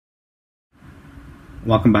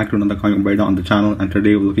Welcome back to another comic breakdown on the channel, and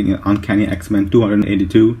today we're looking at Uncanny X-Men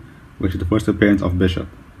 282, which is the first appearance of Bishop.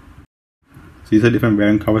 So these are different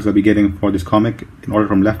variant covers that we'll be getting for this comic. In order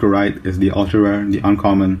from left to right is the ultra rare, the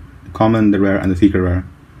uncommon, the common, the rare, and the secret rare.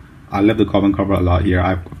 I love the common cover a lot here,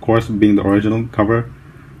 of course being the original cover,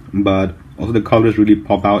 but also the colors really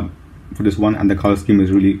pop out for this one, and the color scheme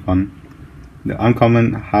is really fun. The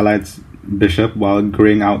uncommon highlights Bishop while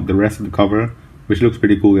graying out the rest of the cover, which looks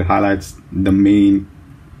pretty cool. It highlights the main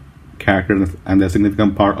character and the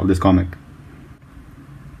significant part of this comic.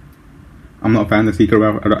 I'm not a fan of the secret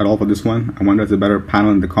rare at all for this one. I wonder if there's a better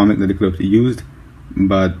panel in the comic that they could have used,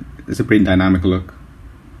 but it's a pretty dynamic look.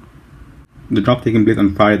 The drop taking place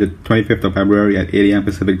on Friday the 25th of February at 8 AM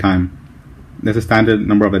Pacific time. There's a standard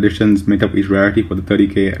number of editions made up each rarity for the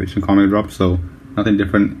 30K edition comic drop, so nothing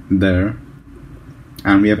different there.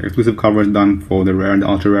 And we have exclusive covers done for the rare and the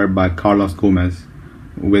ultra rare by Carlos Gomez,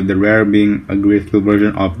 with the rare being a grayscale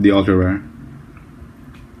version of the ultra rare.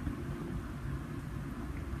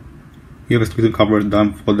 We have exclusive covers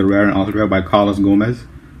done for the rare and ultra rare by Carlos Gomez,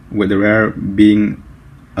 with the rare being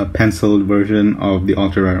a penciled version of the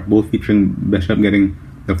ultra rare, both featuring Bishop getting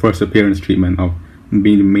the first appearance treatment of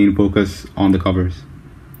being the main focus on the covers.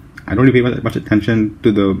 I don't really pay much attention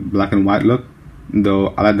to the black and white look, though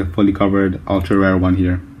I like the fully covered ultra rare one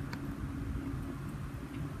here.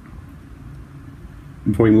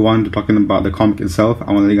 Before we move on to talking about the comic itself,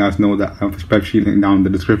 I want to let you guys know that I have a spreadsheet linked down in the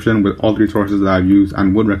description with all the resources that I've used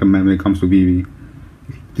and would recommend when it comes to VeVe.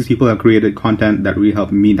 These people have created content that really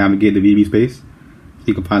helped me navigate the VeVe space. So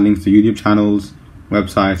you can find links to YouTube channels,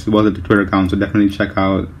 websites, as well as the Twitter account, so definitely check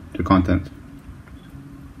out their content.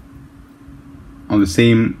 On the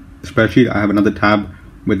same spreadsheet, I have another tab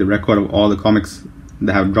with the record of all the comics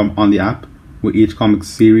that have dropped on the app, with each comic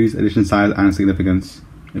series, edition size, and significance,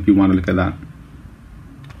 if you want to look at that.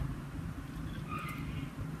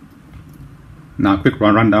 Now, a quick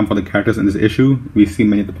rundown for the characters in this issue. We see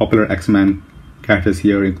many of the popular X-Men characters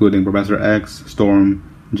here, including Professor X, Storm,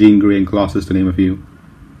 Jean Grey, and Colossus, to name a few.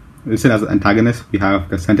 Listed as antagonists, we have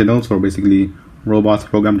the Sentinels, who are basically robots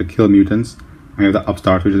programmed to kill mutants. And we have the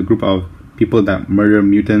Upstarts, which is a group of people that murder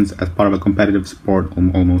mutants as part of a competitive sport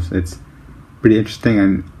almost. It's pretty interesting,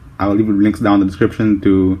 and I will leave links down in the description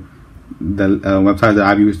to the websites that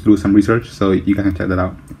I've used to do some research, so you can check that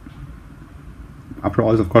out. After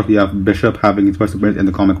all this, of course, we have Bishop having his first appearance in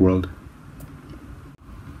the comic world.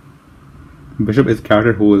 Bishop is a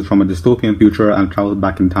character who is from a dystopian future and travels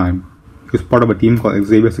back in time. He was part of a team called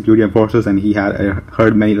Xavier Security Enforcers, and he had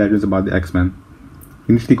heard many legends about the X-Men.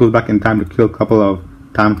 He initially goes back in time to kill a couple of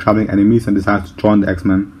time-traveling enemies and decides to join the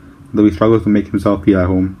X-Men, though he struggles to make himself feel at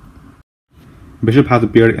home. Bishop has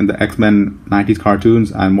appeared in the X-Men 90s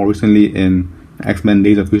cartoons and more recently in X-Men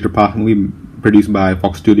Days of Future Past movie produced by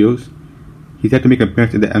Fox Studios. He's yet to make an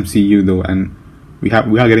appearance in the MCU though, and we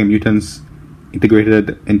are getting mutants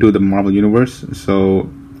integrated into the Marvel Universe,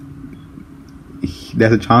 so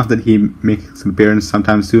there's a chance that he makes an appearance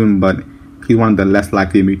sometime soon, but he's one of the less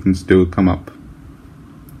likely mutants to come up.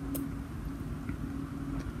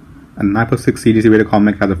 A 9/6 CGC rated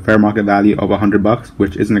comic has a fair market value of $100,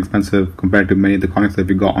 which isn't expensive compared to many of the comics that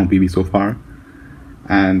we got on VeVe so far.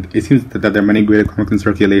 And it seems that there are many graded comics in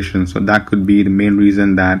circulation, so that could be the main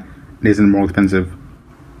reason that it isn't more expensive.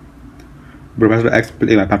 Professor X,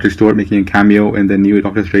 played by Patrick Stewart, making a cameo in the new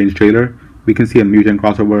Doctor Strange trailer. We can see a mutant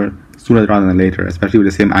crossover sooner rather than later, especially with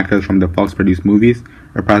the same actors from the Fox-produced movies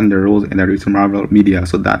reprising their roles in their recent Marvel media,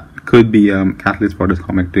 so that could be a catalyst for this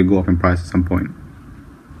comic to go up in price at some point.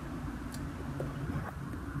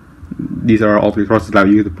 These are all the resources that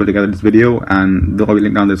I've used to put together this video, and they'll all be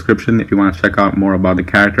linked down in the description if you want to check out more about the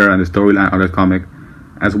character and the storyline of this comic,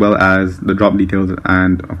 as well as the drop details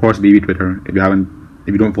and of course VeVe Twitter if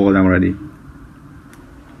you don't follow them already.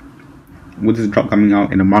 With this drop coming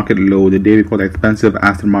out in a market low the day before the expensive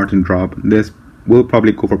Aston Martin drop, this will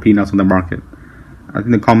probably go for peanuts on the market. I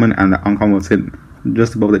think the common and the uncommon will sit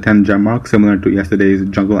just above the 10 gem mark, similar to yesterday's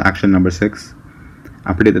Jungle Action number 6.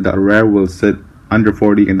 I predict that the rare will sit under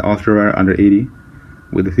 40 and the ultra rare under 80,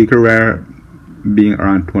 with the secret rare being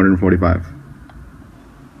around 245.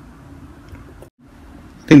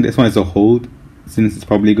 I think this one is a hold, since it's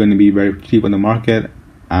probably going to be very cheap on the market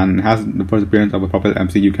and has the first appearance of a popular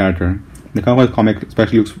MCU character. The cover of the comic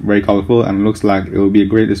especially looks very colorful and looks like it will be a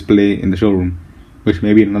great display in the showroom, which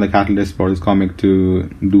may be another catalyst for this comic to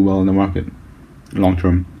do well in the market long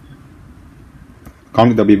term. A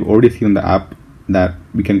comic that we've already seen on the app that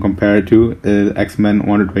we can compare it to is X-Men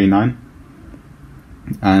 129,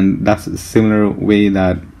 and that's a similar way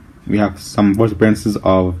that we have some first appearances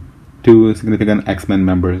of two significant X-Men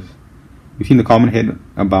members. We've seen the common hit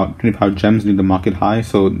about 25 gems near the market high,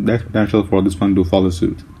 so there's potential for this one to follow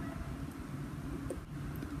suit.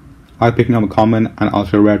 I'll be picking up a common and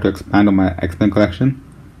ultra rare to expand on my X-Men collection,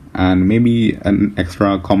 and maybe an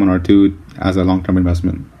extra common or two as a long-term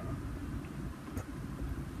investment.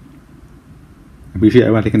 I appreciate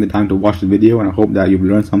everyone taking the time to watch the video, and I hope that you've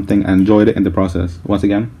learned something and enjoyed it in the process. Once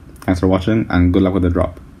again, thanks for watching and good luck with the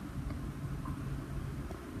drop.